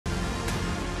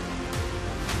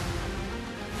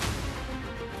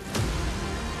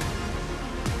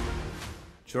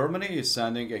Germany is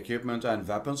sending equipment and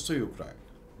weapons to Ukraine.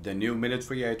 The new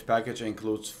military aid package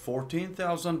includes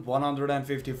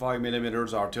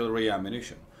 14,155mm artillery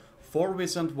ammunition, 4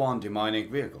 Vicent 1 demining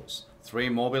vehicles, 3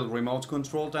 mobile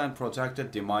remote-controlled and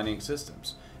protected demining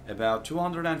systems, about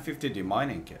 250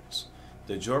 demining kits,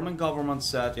 the German government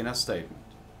said in a statement.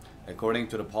 According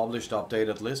to the published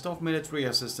updated list of military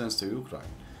assistance to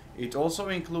Ukraine, it also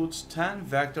includes 10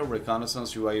 vector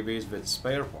reconnaissance UAVs with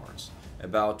spare parts,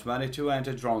 about 22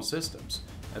 anti-drone systems,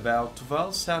 about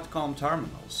 12 SatCom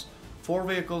terminals, 4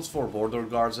 vehicles for border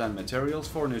guards and materials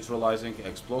for neutralizing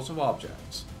explosive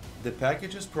objects. The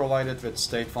package is provided with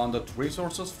state-funded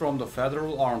resources from the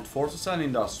Federal Armed Forces and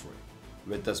industry.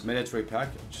 With this military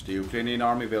package, the Ukrainian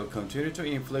army will continue to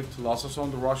inflict losses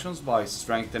on the Russians by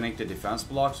strengthening the defense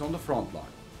blocks on the front line.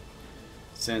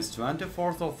 Since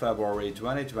 24th of February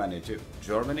 2022,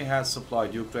 Germany has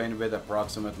supplied Ukraine with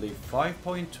approximately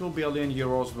 5.2 billion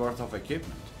euros worth of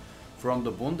equipment from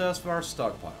the Bundeswehr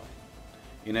stockpile.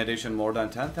 In addition, more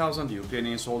than 10,000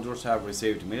 Ukrainian soldiers have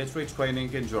received military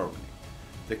training in Germany.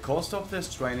 The cost of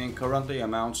this training currently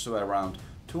amounts to around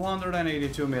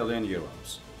 282 million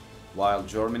euros. While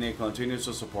Germany continues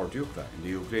to support Ukraine, the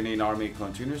Ukrainian army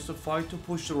continues to fight to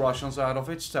push the Russians out of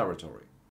its territory.